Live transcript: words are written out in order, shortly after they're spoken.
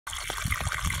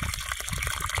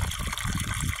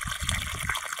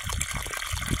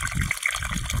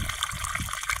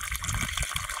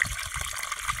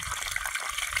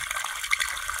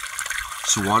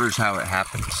So water's how it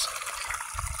happens.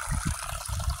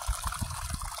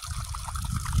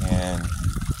 And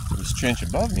this trench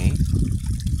above me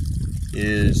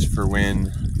is for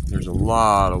when there's a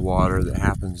lot of water that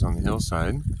happens on the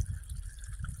hillside,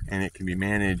 and it can be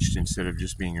managed instead of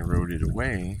just being eroded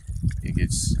away. It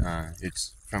gets,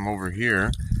 it's from over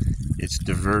here, it's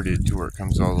diverted to where it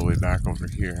comes all the way back over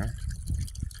here,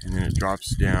 and then it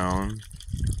drops down,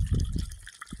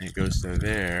 and it goes to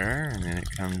there, and then it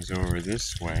comes over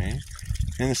this way.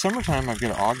 In the summertime, I've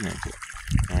got to augment it,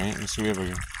 right? And so we have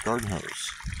a garden hose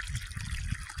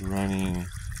running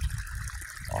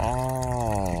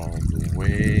all the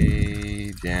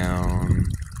way down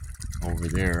over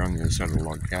there on the other side of the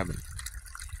log cabin.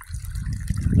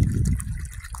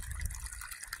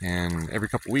 And every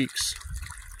couple weeks,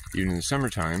 even in the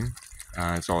summertime,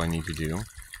 that's all I need to do,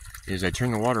 is I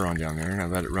turn the water on down there and I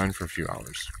let it run for a few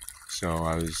hours. So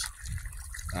I was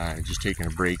just taking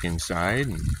a break inside,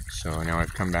 and so now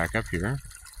I've come back up here,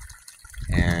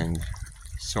 and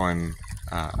so I'm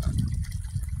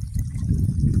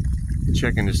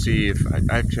checking to see if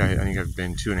I think I've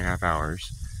been 2.5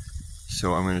 hours,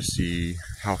 so I'm going to see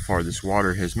how far this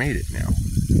water has made it now.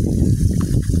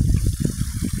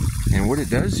 And what it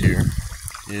does here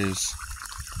is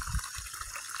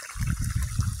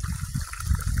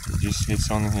it just hits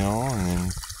on the hill, and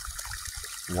then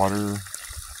water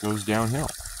goes downhill,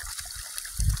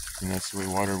 and that's the way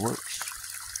water works,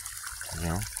 you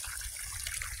know.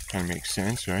 Kind of makes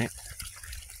sense, right?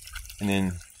 And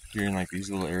then here in like these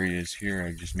little areas here,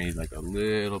 I've just made like a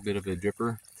little bit of a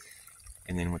dripper,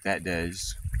 and then what that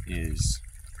does is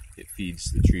it feeds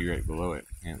the tree right below it,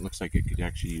 and it looks like it could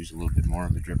actually use a little bit more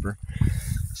of a dripper.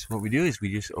 So what we do is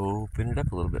we just open it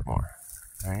up a little bit more,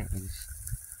 right? We just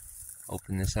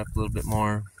open this up a little bit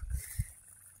more,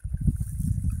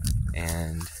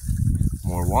 and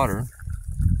more water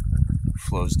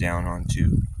flows down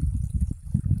onto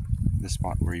the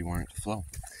spot where you want it to flow.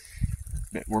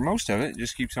 But where most of it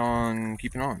just keeps on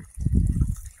keeping on.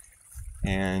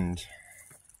 And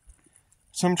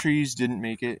some trees didn't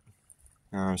make it,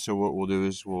 so what we'll do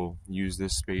is we'll use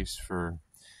this space for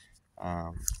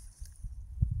other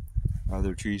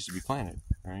trees to be planted,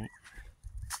 right?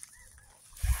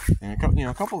 And a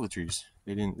couple of the trees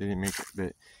they didn't make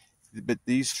it, but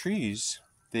these trees,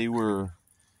 they were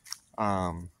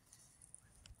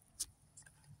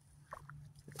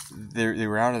they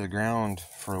were out of the ground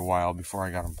for a while before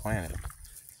I got them planted,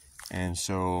 and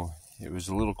so it was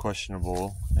a little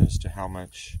questionable as to how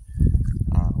much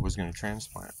I was going to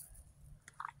transplant.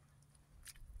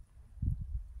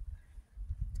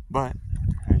 But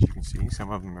as you can see,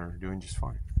 some of them are doing just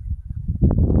fine,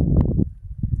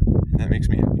 and that makes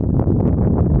me happy.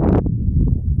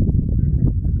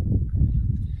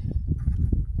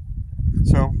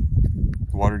 So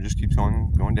the water just keeps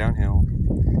on going downhill.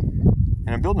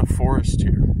 And I'm building a forest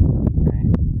here, right,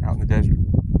 out in the desert.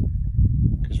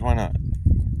 Because why not?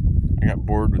 I got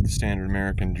bored with the standard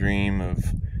American dream of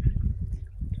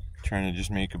trying to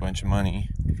just make a bunch of money.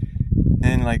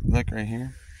 And like, look right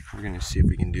here. We're going to see if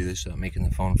we can do this without making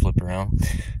the phone flip around.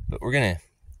 But we're going to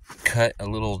cut a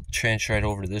little trench right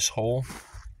over this hole.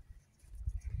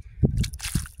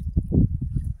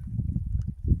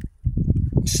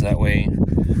 So that way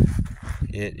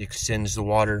it extends the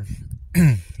water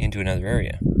into another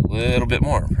area a little bit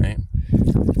more, right?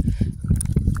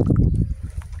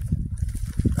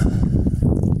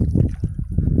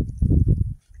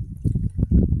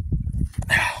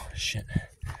 Oh shit,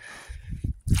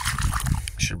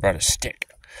 should have brought a stick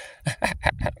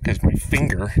because my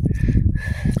finger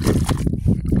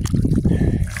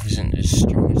isn't as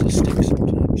strong as a stick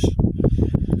sometimes.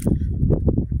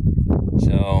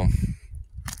 So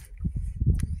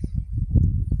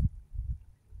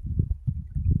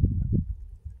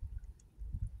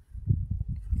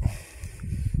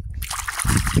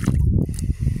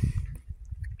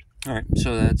alright,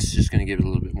 so that's just going to give it a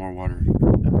little bit more water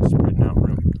spreading out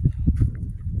room.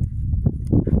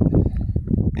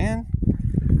 And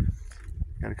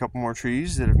got a couple more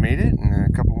trees that have made it, and a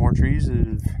couple more trees that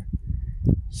have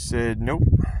said, nope,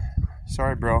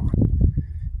 sorry bro,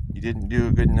 you didn't do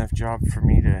a good enough job for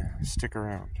me to stick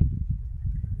around.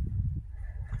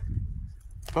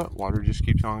 But water just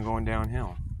keeps on going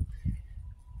downhill.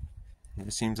 And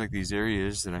it seems like these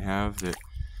areas that I have that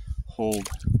hold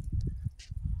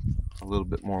a little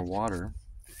bit more water,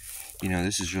 you know,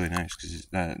 this is really nice because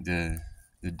the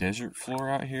desert floor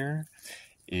out here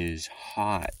is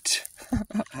hot.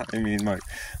 I mean, my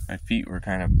feet were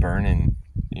kind of burning,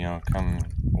 you know, come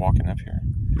walking up here.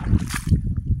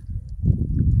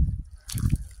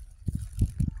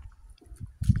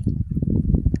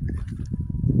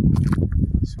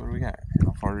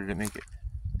 did it make it?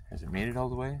 Has it made it all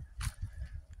the way?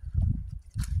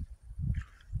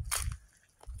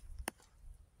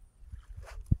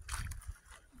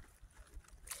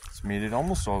 It's made it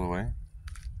almost all the way.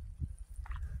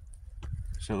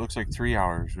 So it looks like 3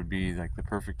 hours would be like the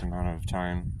perfect amount of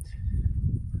time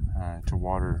to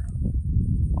water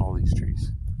all these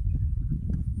trees.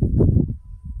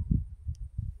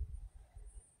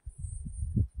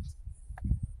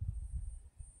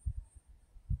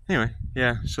 Anyway,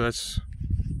 yeah, so that's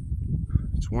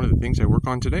one of the things I work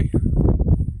on today.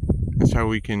 That's how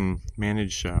we can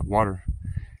manage water.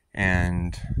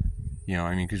 And, you know,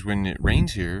 I mean, because when it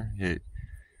rains here, it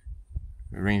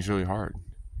rains really hard.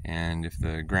 And if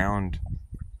the ground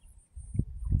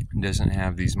doesn't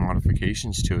have these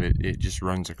modifications to it, it just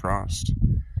runs across.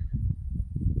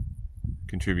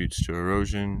 Contributes to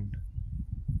erosion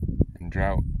and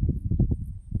drought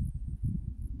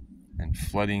and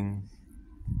flooding.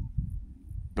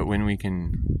 But when we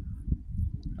can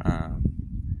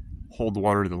hold the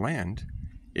water to the land,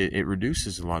 it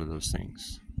reduces a lot of those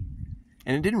things.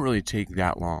 And it didn't really take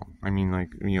that long. I mean, like,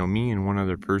 you know, me and one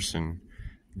other person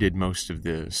did most of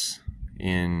this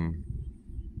in,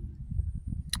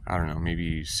 I don't know,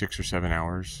 maybe 6 or 7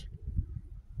 hours.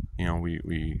 You know,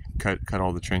 we cut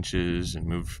all the trenches and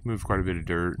moved quite a bit of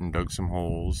dirt and dug some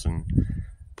holes and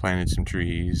planted some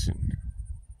trees, and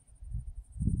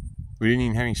we didn't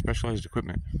even have any specialized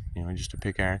equipment. You know, just a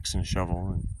pickaxe and a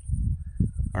shovel and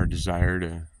our desire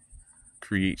to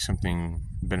create something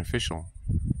beneficial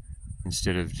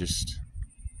instead of just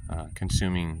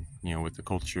consuming, you know, what the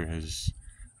culture has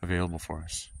available for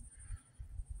us.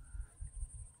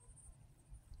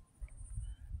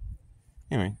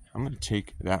 Anyway, I'm going to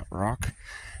take that rock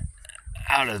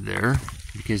out of there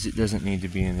because it doesn't need to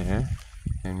be in there,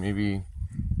 and maybe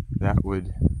that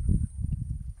would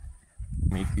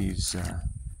make these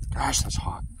gosh, that's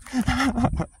hot.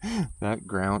 That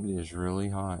ground is really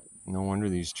hot. No wonder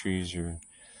these trees are,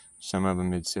 some of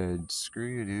them had said, screw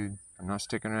you, dude, I'm not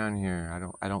sticking around here.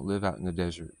 I don't live out in the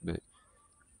desert, but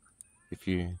if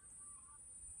you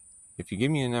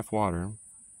give me enough water,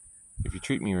 if you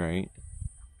treat me right,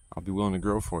 I'll be willing to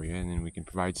grow for you, and then we can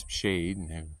provide some shade,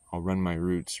 and I'll run my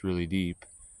roots really deep,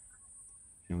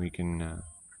 and we can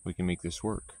make this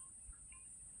work.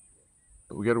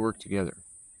 But we got to work together.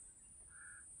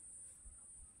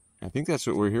 I think that's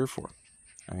what we're here for.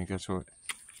 I think that's what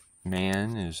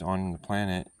man is on the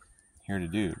planet here to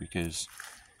do. Because,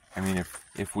 I mean,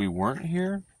 if we weren't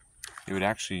here, it would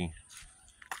actually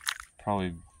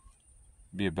probably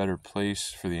be a better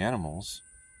place for the animals.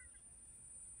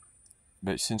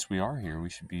 But since we are here,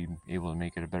 we should be able to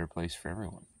make it a better place for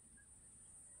everyone.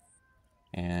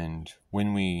 And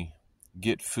when we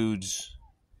get foods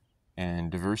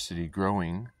and diversity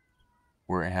growing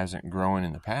where it hasn't grown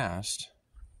in the past,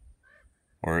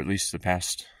 or at least the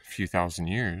past few thousand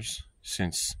years,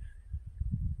 since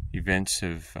events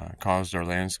have caused our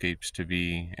landscapes to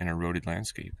be an eroded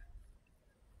landscape.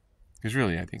 Because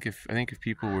really, I think if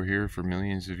people were here for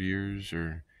millions of years,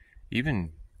 or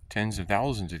even tens of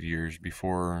thousands of years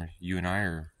before you and I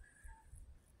are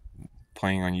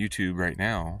playing on YouTube right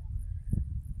now,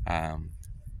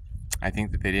 I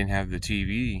think that they didn't have the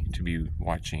TV to be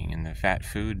watching and the fat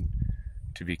food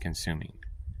to be consuming,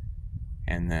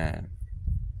 and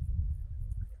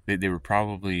they were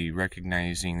probably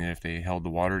recognizing that if they held the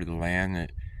water to the land,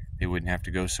 that they wouldn't have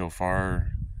to go so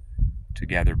far to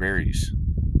gather berries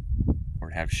or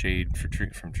to have shade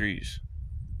from trees.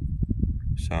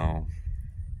 So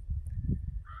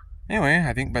anyway,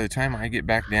 I think by the time I get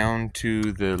back down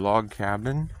to the log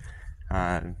cabin,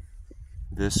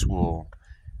 this will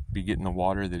be getting the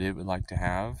water that it would like to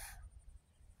have.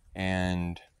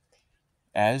 And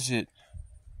as it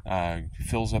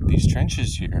fills up these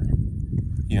trenches here,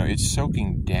 you know, it's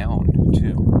soaking down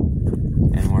too.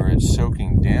 And where it's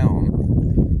soaking down,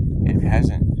 it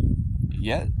hasn't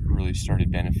yet really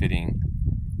started benefiting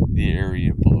the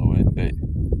area below it, but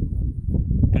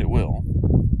it will.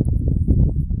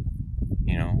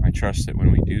 You know, I trust that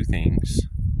when we do things,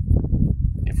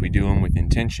 if we do them with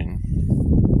intention,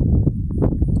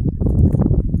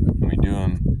 when we do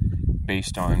them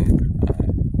based on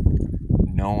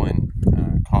known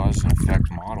cause and effect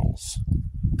models,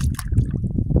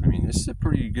 I mean, this is a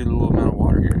pretty good little amount of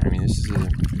water here. I mean, this is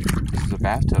a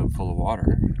bathtub full of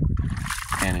water,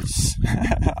 and it's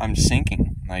I'm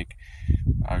sinking like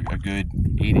a good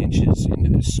 8 inches into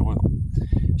this soil.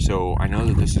 So I know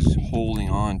that this is holding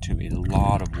on to a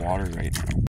lot of water right now.